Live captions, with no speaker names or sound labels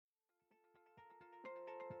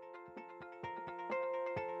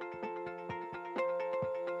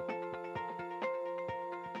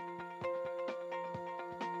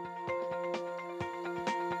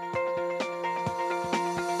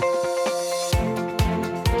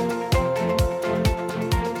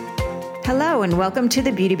Hello and welcome to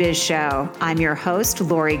the Beauty Biz Show. I'm your host,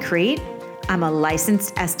 Lori Crete. I'm a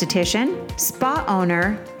licensed esthetician, spa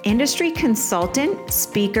owner, industry consultant,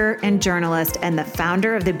 speaker, and journalist, and the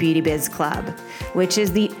founder of the Beauty Biz Club, which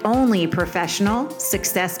is the only professional,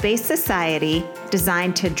 success-based society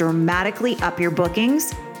designed to dramatically up your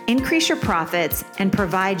bookings, increase your profits, and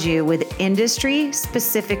provide you with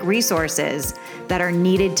industry-specific resources that are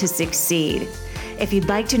needed to succeed. If you'd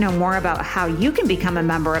like to know more about how you can become a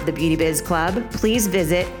member of the Beauty Biz Club, please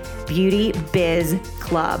visit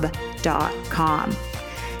beautybizclub.com.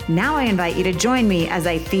 Now I invite you to join me as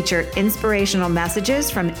I feature inspirational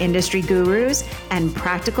messages from industry gurus and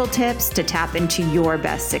practical tips to tap into your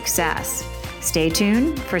best success. Stay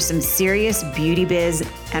tuned for some serious beauty biz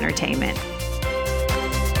entertainment.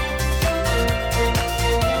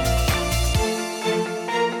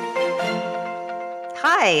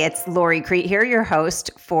 Hi, it's Lori Crete here, your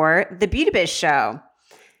host for the Beauty Biz Show.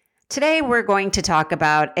 Today, we're going to talk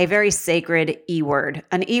about a very sacred E-word,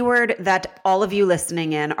 an E-word that all of you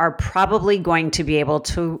listening in are probably going to be able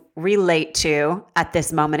to relate to at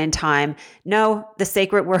this moment in time. No, the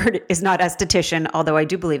sacred word is not esthetician, although I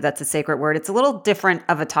do believe that's a sacred word. It's a little different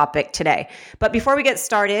of a topic today. But before we get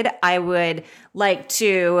started, I would like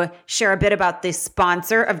to share a bit about the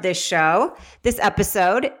sponsor of this show. This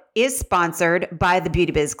episode is sponsored by the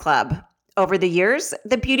Beauty Biz Club. Over the years,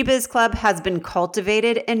 the Beauty Biz Club has been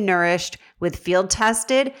cultivated and nourished with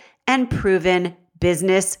field-tested and proven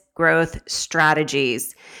business growth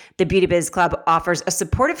strategies. The Beauty Biz Club offers a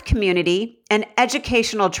supportive community and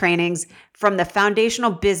educational trainings from the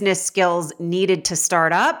foundational business skills needed to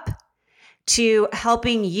start up to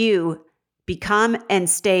helping you become and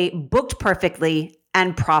stay booked perfectly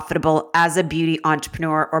and profitable as a beauty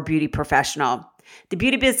entrepreneur or beauty professional. The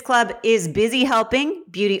Beauty Biz Club is busy helping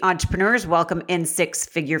beauty entrepreneurs welcome in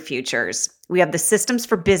six-figure futures. We have the systems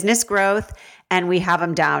for business growth, and we have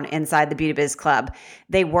them down inside the Beauty Biz Club.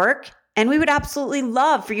 They work, and we would absolutely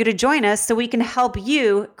love for you to join us so we can help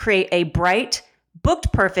you create a bright,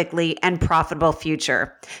 booked perfectly, and profitable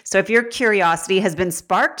future. So if your curiosity has been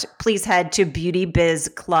sparked, please head to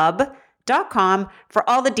beautybizclub.com for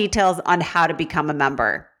all the details on how to become a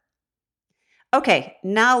member. Okay,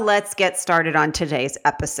 now let's get started on today's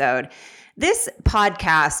episode. This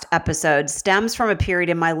podcast episode stems from a period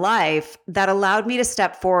in my life that allowed me to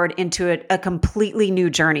step forward into a completely new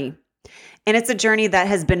journey. And it's a journey that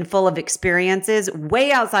has been full of experiences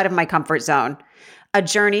way outside of my comfort zone. A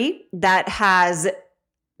journey that has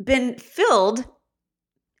been filled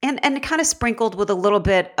and kind of sprinkled with a little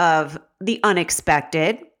bit of the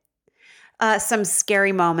unexpected, some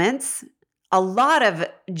scary moments, a lot of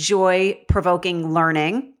joy-provoking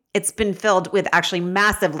learning. It's been filled with actually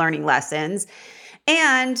massive learning lessons.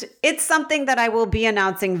 And it's something that I will be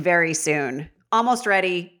announcing very soon. Almost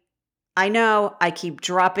ready. I know I keep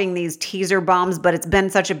dropping these teaser bombs, but it's been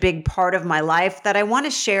such a big part of my life that I want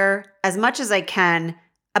to share as much as I can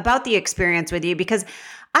about the experience with you because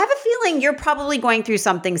I have a feeling you're probably going through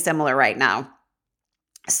something similar right now.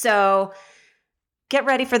 So get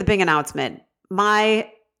ready for the big announcement.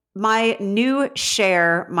 My new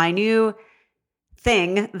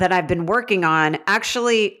thing that I've been working on,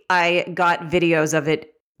 actually, I got videos of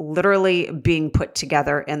it literally being put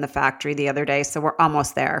together in the factory the other day. So we're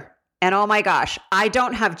almost there. And oh my gosh, I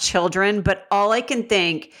don't have children, but all I can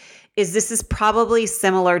think is this is probably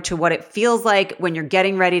similar to what it feels like when you're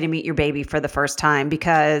getting ready to meet your baby for the first time,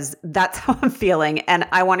 because that's how I'm feeling. And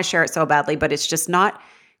I want to share it so badly, but it's just not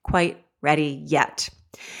quite ready yet.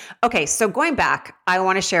 Okay, so going back, I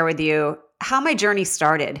want to share with you how my journey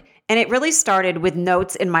started. And it really started with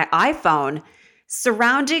notes in my iPhone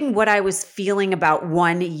surrounding what I was feeling about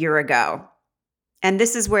 1 year ago. And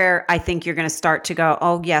this is where I think you're going to start to go,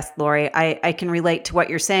 oh yes, Lori, I can relate to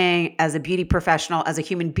what you're saying as a beauty professional, as a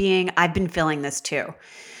human being. I've been feeling this too.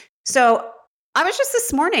 So I was just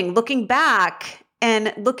this morning looking back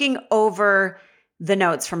and looking over the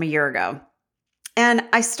notes from a year ago. And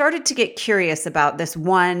I started to get curious about this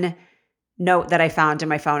one note that I found in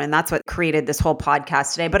my phone, and that's what created this whole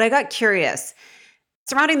podcast today. But I got curious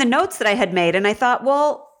surrounding the notes that I had made, and I thought,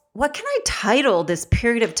 well, what can I title this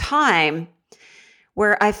period of time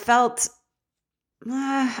where I felt,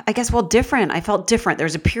 different. I felt different. There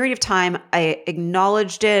was a period of time I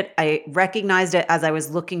acknowledged it. I recognized it as I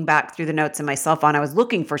was looking back through the notes in my cell phone. I was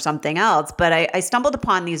looking for something else, but I stumbled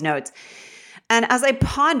upon these notes. And as I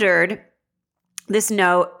pondered this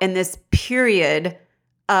note in this period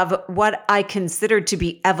of what I considered to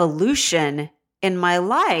be evolution in my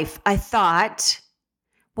life, I thought,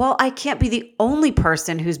 well, I can't be the only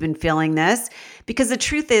person who's been feeling this, because the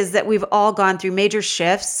truth is that we've all gone through major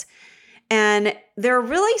shifts, and there are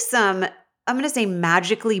really some I'm going to say,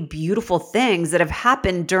 magically beautiful things that have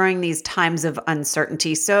happened during these times of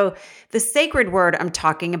uncertainty. So the sacred word I'm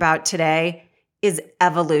talking about today is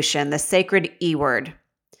evolution, the sacred E word.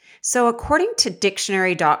 So according to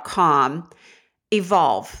dictionary.com,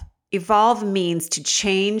 evolve means to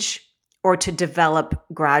change or to develop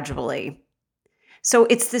gradually. So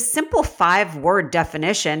it's this simple 5-word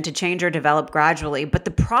definition, to change or develop gradually, but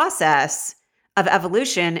the process of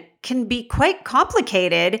evolution can be quite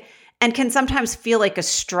complicated and can sometimes feel like a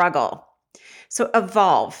struggle. So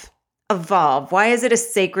evolve. Why is it a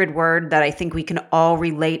sacred word that I think we can all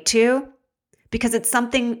relate to? Because it's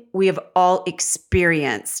something we have all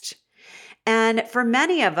experienced. And for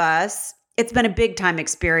many of us, it's been a big time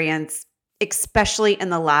experience, especially in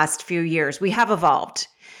the last few years. We have evolved.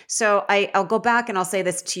 So I'll go back and I'll say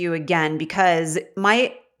this to you again, because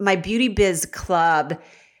my Beauty Biz Club,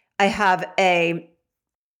 I have a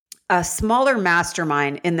smaller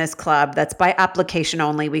mastermind in this club that's by application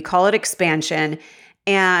only. We call it Expansion.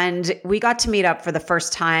 And we got to meet up for the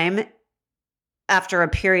first time after a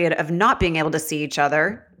period of not being able to see each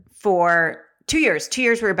other for 2 years. 2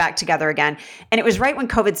 years we were back together again. And it was right when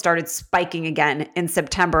COVID started spiking again in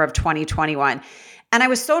September of 2021. And I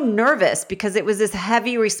was so nervous because it was this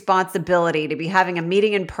heavy responsibility to be having a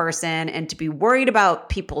meeting in person and to be worried about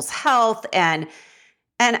people's health. And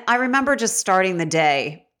I remember just starting the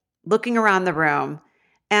day, looking around the room,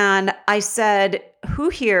 and I said, who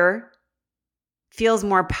here feels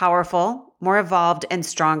more powerful, more evolved, and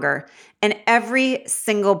stronger? And every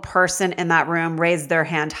single person in that room raised their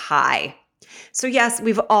hand high. So yes,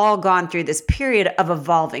 we've all gone through this period of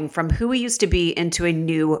evolving from who we used to be into a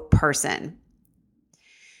new person.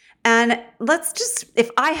 And let's just,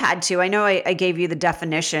 if I had to, I know I gave you the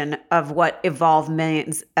definition of what evolve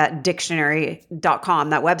means at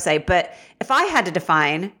dictionary.com, that website, but if I had to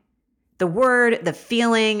define the word, the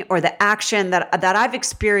feeling, or the action that I've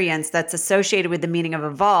experienced that's associated with the meaning of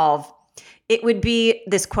evolve, it would be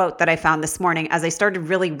this quote that I found this morning as I started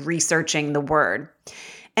really researching the word.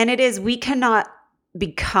 And it is, we cannot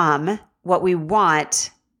become what we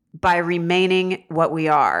want by remaining what we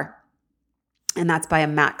are. And that's by a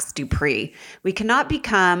Max Dupree. We cannot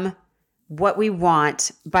become what we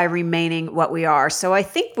want by remaining what we are. So I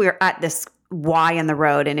think we're at this why in the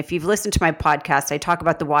road. And if you've listened to my podcast, I talk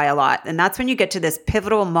about the why a lot. And that's when you get to this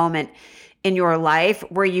pivotal moment in your life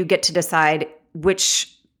where you get to decide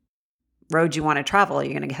which road you want to travel. Are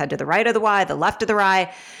you going to head to the right of the Y, the left of the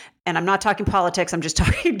Y? And I'm not talking politics. I'm just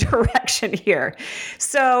talking direction here.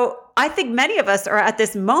 So I think many of us are at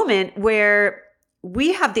this moment where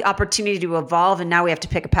we have the opportunity to evolve, and now we have to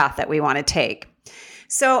pick a path that we want to take.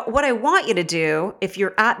 So what I want you to do, if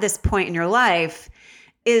you're at this point in your life,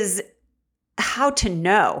 is how to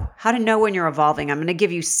know when you're evolving. I'm going to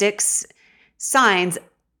give you 6 signs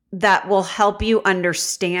that will help you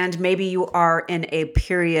understand maybe you are in a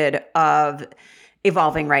period of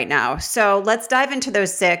evolving right now. So let's dive into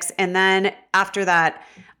those 6. And then after that,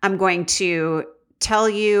 I'm going to tell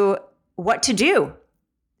you what to do,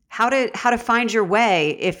 how to find your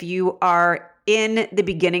way if you are in the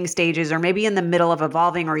beginning stages or maybe in the middle of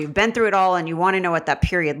evolving, or you've been through it all and you want to know what that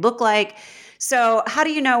period looked like. So how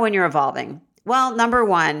do you know when you're evolving? Well, number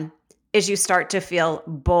 1 is you start to feel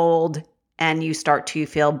bold and you start to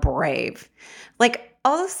feel brave. Like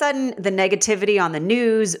all of a sudden the negativity on the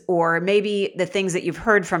news, or maybe the things that you've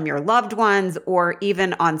heard from your loved ones, or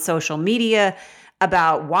even on social media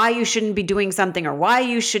about why you shouldn't be doing something, or why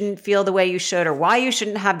you shouldn't feel the way you should, or why you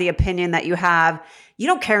shouldn't have the opinion that you have. You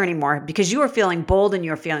don't care anymore because you are feeling bold and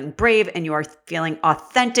you're feeling brave and you are feeling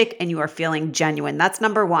authentic and you are feeling genuine. That's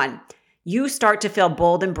number 1. You start to feel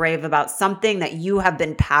bold and brave about something that you have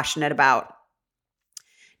been passionate about.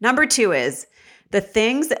 Number 2 is the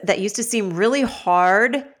things that used to seem really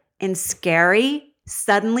hard and scary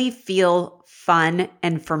suddenly feel fun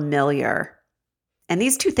and familiar. And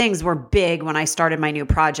these 2 things were big when I started my new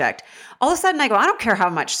project. All of a sudden I go, I don't care how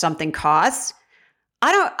much something costs.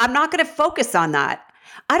 I'm not going to focus on that.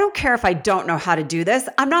 I don't care if I don't know how to do this.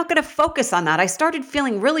 I'm not going to focus on that. I started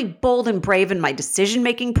feeling really bold and brave in my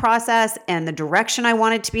decision-making process and the direction I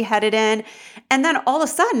wanted to be headed in. And then all of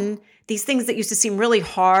a sudden, these things that used to seem really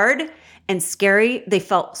hard and scary, they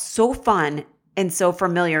felt so fun and so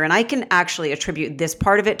familiar. And I can actually attribute this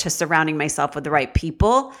part of it to surrounding myself with the right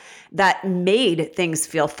people that made things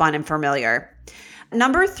feel fun and familiar.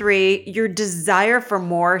 Number 3, your desire for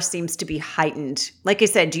more seems to be heightened. Like I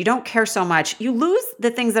said, you don't care so much. You lose the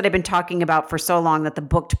things that I've been talking about for so long that the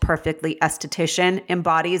Booked Perfectly esthetician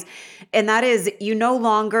embodies. And that is, you no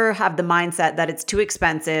longer have the mindset that it's too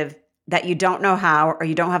expensive. that you don't know how or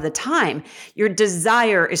you don't have the time, your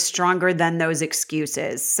desire is stronger than those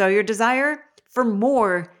excuses. So your desire for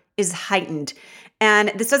more is heightened.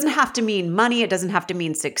 And this doesn't have to mean money. It doesn't have to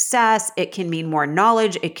mean success. It can mean more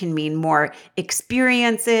knowledge. It can mean more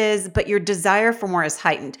experiences, but your desire for more is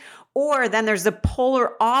heightened. Or then there's the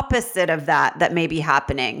polar opposite of that may be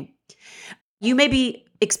happening. You may be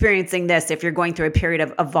experiencing this if you're going through a period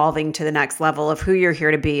of evolving to the next level of who you're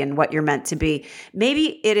here to be and what you're meant to be.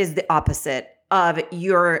 Maybe it is the opposite of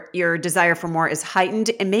your desire for more is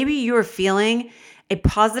heightened, and maybe you're feeling a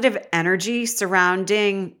positive energy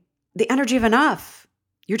surrounding the energy of enough.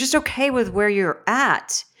 You're just okay with where you're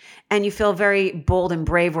at, and you feel very bold and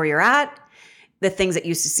brave where you're at. The things that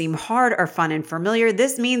used to seem hard are fun and familiar.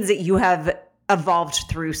 This means that you have evolved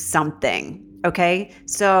through something. Okay.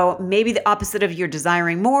 So maybe the opposite of you're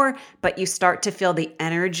desiring more, but you start to feel the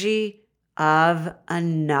energy of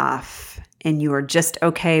enough and you are just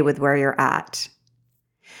okay with where you're at.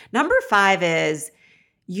 Number 5 is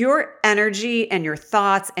your energy and your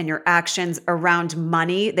thoughts and your actions around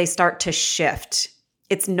money. They start to shift.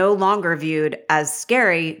 It's no longer viewed as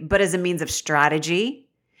scary, but as a means of strategy.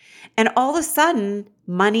 And all of a sudden,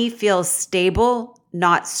 money feels stable,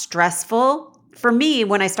 not stressful. For me,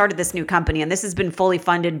 when I started this new company, and this has been fully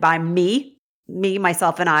funded by me,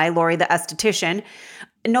 myself, and I, Lori, the esthetician,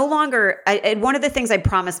 no longer, one of the things I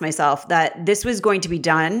promised myself that this was going to be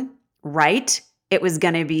done right. It was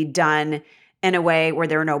going to be done in a way where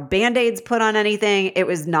there were no Band-Aids put on anything. It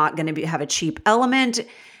was not going to have a cheap element.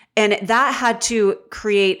 And that had to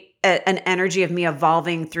create an energy of me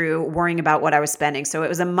evolving through worrying about what I was spending. So it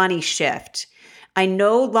was a money shift. I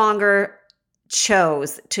no longer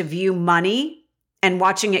chose to view money and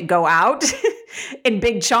watching it go out in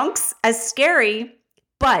big chunks as scary,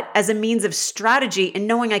 but as a means of strategy and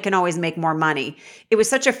knowing I can always make more money. It was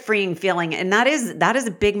such a freeing feeling. And that is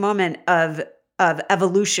a big moment of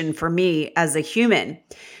evolution for me as a human.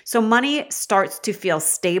 So money starts to feel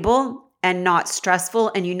stable and not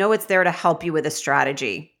stressful, and you know it's there to help you with a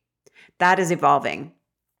strategy. That is evolving.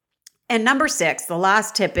 And number 6, the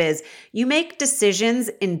last tip is you make decisions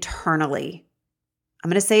internally.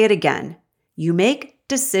 I'm going to say it again. You make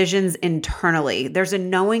decisions internally. There's a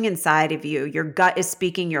knowing inside of you. Your gut is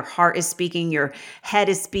speaking, your heart is speaking, your head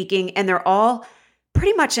is speaking, and they're all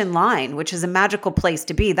pretty much in line, which is a magical place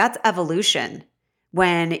to be. That's evolution.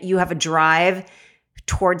 When you have a drive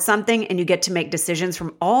towards something and you get to make decisions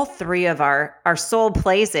from all 3 of our soul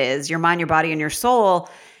places, your mind, your body, and your soul,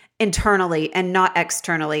 internally and not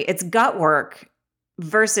externally. It's gut work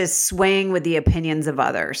versus swaying with the opinions of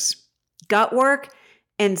others. Gut work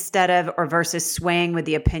versus swaying with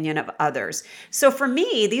the opinion of others. So for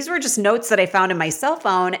me, these were just notes that I found in my cell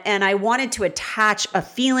phone, and I wanted to attach a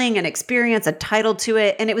feeling, an experience, a title to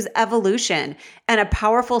it, and it was evolution and a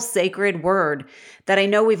powerful sacred word that I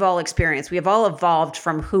know we've all experienced. We have all evolved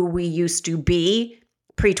from who we used to be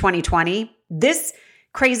pre-2020. This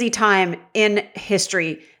crazy time in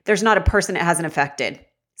history, there's not a person it hasn't affected.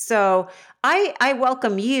 So I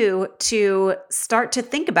welcome you to start to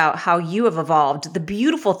think about how you have evolved, the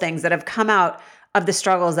beautiful things that have come out of the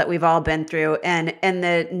struggles that we've all been through and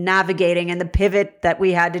the navigating and the pivot that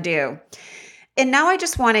we had to do. And now I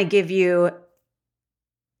just want to give you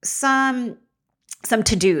some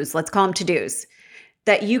to-dos, let's call them to-dos,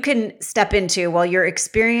 that you can step into while you're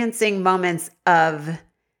experiencing moments of,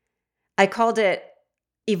 I called it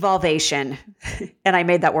evolvation. And I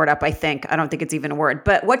made that word up, I think. I don't think it's even a word.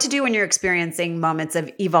 But what to do when you're experiencing moments of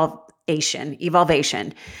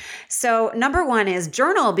evolvation. So number 1 is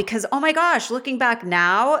journal, because, oh my gosh, looking back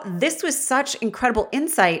now, this was such incredible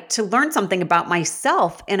insight to learn something about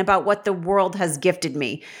myself and about what the world has gifted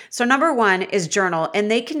me. So number 1 is journal. And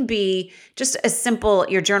they can be just as simple,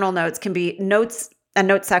 your journal notes can be a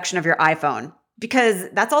note section of your iPhone, because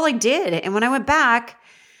that's all I did. And when I went back,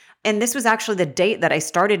 and this was actually the date that I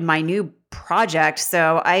started my new project.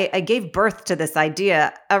 So I gave birth to this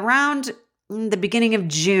idea around the beginning of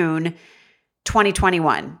June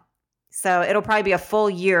 2021. So it'll probably be a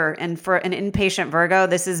full year. And for an impatient Virgo,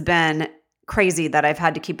 this has been crazy that I've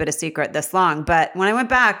had to keep it a secret this long. But when I went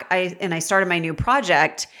back I started my new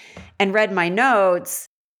project and read my notes,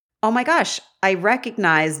 oh my gosh, I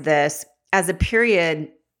recognized this as a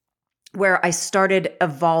period where I started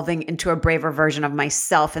evolving into a braver version of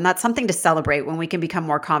myself. And that's something to celebrate when we can become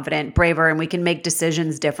more confident, braver, and we can make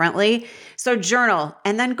decisions differently. So journal,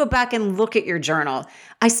 and then go back and look at your journal.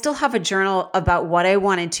 I still have a journal about what I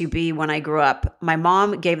wanted to be when I grew up. My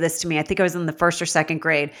mom gave this to me. I think I was in the 1st or 2nd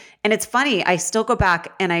grade. And it's funny, I still go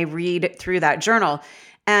back and I read through that journal.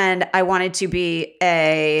 And I wanted to be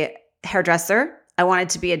a hairdresser. I wanted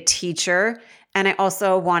to be a teacher. And I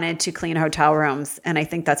also wanted to clean hotel rooms. And I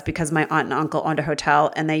think that's because my aunt and uncle owned a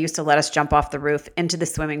hotel and they used to let us jump off the roof into the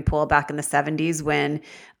swimming pool back in the 70s when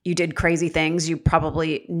you did crazy things you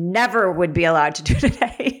probably never would be allowed to do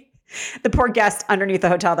today. The poor guest underneath the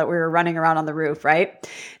hotel that we were running around on the roof, right?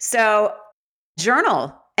 So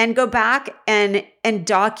journal and go back and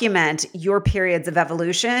document your periods of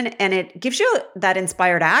evolution. And it gives you that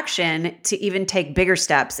inspired action to even take bigger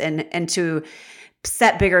steps and to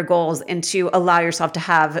set bigger goals and to allow yourself to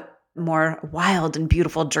have more wild and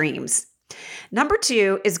beautiful dreams. Number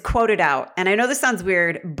 2 is quote it out. And I know this sounds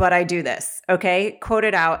weird, but I do this, okay? Quote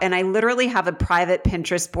it out. And I literally have a private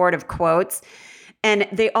Pinterest board of quotes, and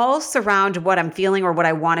they all surround what I'm feeling or what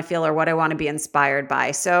I want to feel or what I want to be inspired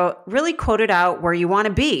by. So really quote it out where you want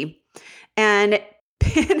to be and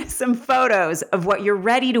pin some photos of what you're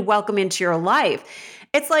ready to welcome into your life.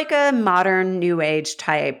 It's like a modern new age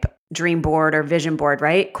type dream board or vision board,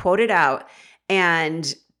 right? Quote it out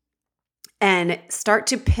and start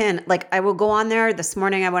to pin. Like I will go on there. This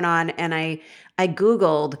morning I went on and I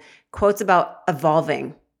Googled quotes about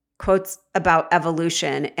evolving, quotes about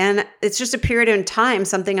evolution. And it's just a period in time,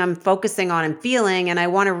 something I'm focusing on and feeling. And I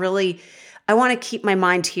want to keep my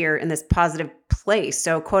mind here in this positive place.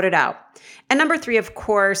 So quote it out. And number 3, of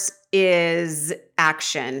course, is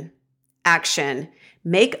action. Action.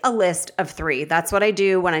 Make a list of 3. That's what I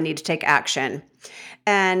do when I need to take action.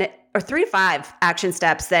 Or 3 to 5 action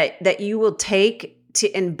steps that you will take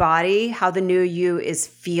to embody how the new you is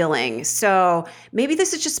feeling. So maybe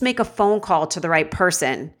this is just make a phone call to the right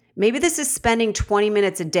person. Maybe this is spending 20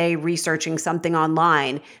 minutes a day researching something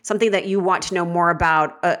online, something that you want to know more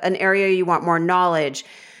about, an area you want more knowledge.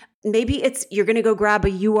 Maybe you're going to go grab a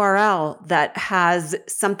URL that has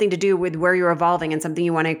something to do with where you're evolving and something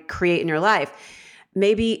you want to create in your life.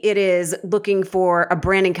 Maybe it is looking for a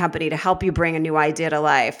branding company to help you bring a new idea to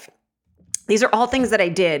life. These are all things that I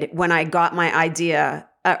did when I got my idea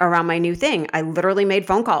around my new thing. I literally made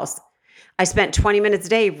phone calls. I spent 20 minutes a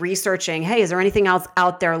day researching, hey, is there anything else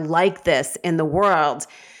out there like this in the world?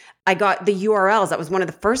 I got the URLs. That was one of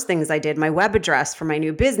the first things I did, my web address for my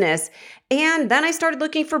new business. And then I started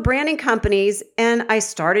looking for branding companies and I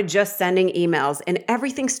started just sending emails and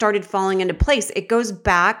everything started falling into place. It goes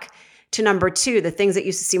back to number 2, the things that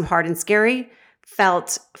used to seem hard and scary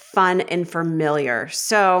felt fun and familiar.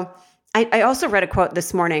 So I also read a quote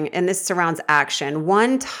this morning, and this surrounds action.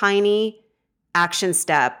 One tiny action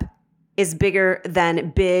step is bigger than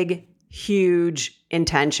big, huge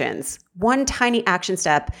intentions. One tiny action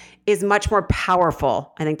step is much more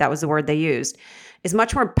powerful. I think that was the word they used, is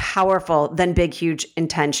much more powerful than big, huge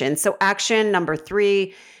intentions. So action number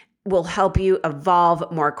 3 will help you evolve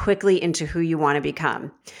more quickly into who you want to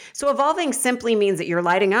become. So evolving simply means that you're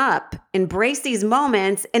lighting up, embrace these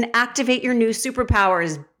moments and activate your new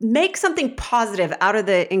superpowers. Make something positive out of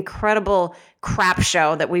the incredible crap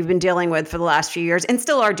show that we've been dealing with for the last few years and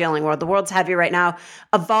still are dealing with. The world's heavy right now.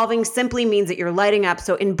 Evolving simply means that you're lighting up.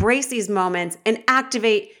 So embrace these moments and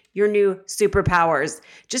activate your new superpowers.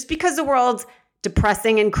 Just because the world's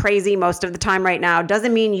depressing and crazy most of the time right now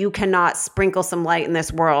doesn't mean you cannot sprinkle some light in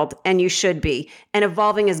this world, and you should be. And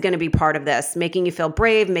evolving is going to be part of this, making you feel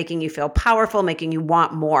brave, making you feel powerful, making you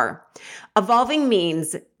want more. Evolving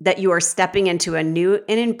means that you are stepping into a new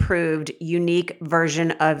and improved, unique version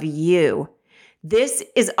of you. This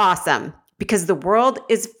is awesome because the world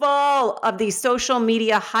is full of these social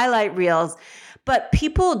media highlight reels, but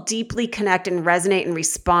people deeply connect and resonate and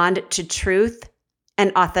respond to truth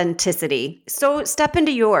and authenticity. So step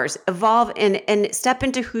into yours, evolve and step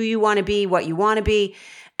into who you want to be, what you want to be.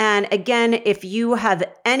 And again, if you have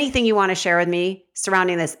anything you want to share with me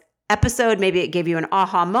surrounding this episode, maybe it gave you an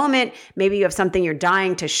aha moment, maybe you have something you're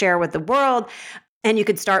dying to share with the world, and you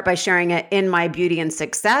could start by sharing it in my Beauty and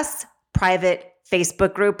Success private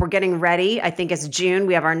Facebook group. We're getting ready. I think it's June.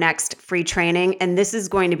 We have our next free training, and this is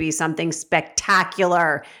going to be something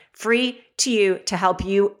spectacular, free to you to help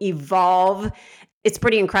you evolve. It's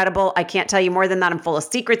pretty incredible. I can't tell you more than that. I'm full of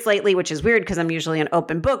secrets lately, which is weird because I'm usually an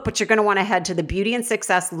open book, but you're going to want to head to the Beauty and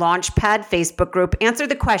Success Launchpad Facebook group, answer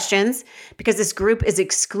the questions because this group is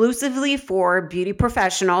exclusively for beauty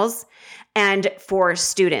professionals and for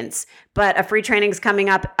students. But a free training is coming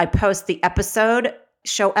up. I post the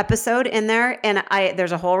show episode in there, and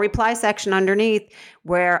there's a whole reply section underneath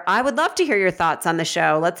where I would love to hear your thoughts on the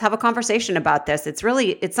show. Let's have a conversation about this.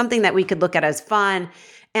 It's something that we could look at as fun.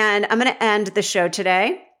 And I'm going to end the show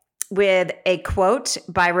today with a quote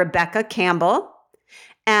by Rebecca Campbell.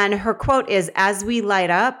 And her quote is, "As we light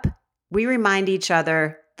up, we remind each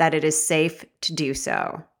other that it is safe to do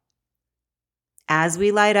so." As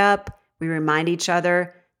we light up, we remind each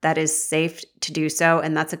other that is safe to do so.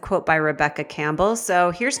 And that's a quote by Rebecca Campbell.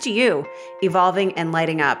 So here's to you, evolving and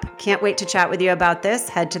lighting up. Can't wait to chat with you about this.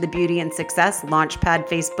 Head to the Beauty and Success Launchpad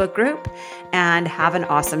Facebook group and have an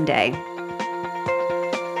awesome day.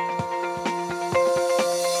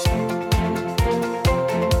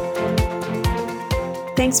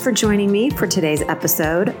 Thanks for joining me for today's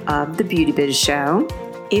episode of the Beauty Biz Show.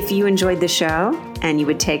 If you enjoyed the show and you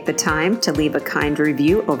would take the time to leave a kind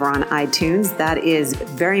review over on iTunes, that is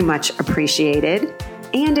very much appreciated.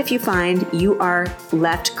 And if you find you are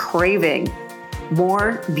left craving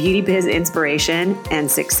more beauty biz inspiration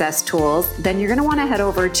and success tools, then you're going to want to head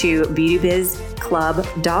over to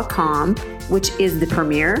beautybizclub.com, which is the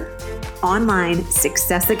premier online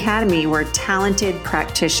success academy where talented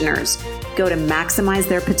practitioners go to maximize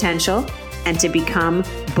their potential and to become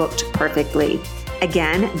booked perfectly.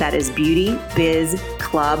 Again, that is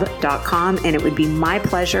beautybizclub.com, and it would be my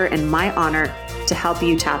pleasure and my honor to help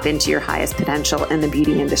you tap into your highest potential in the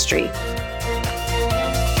beauty industry.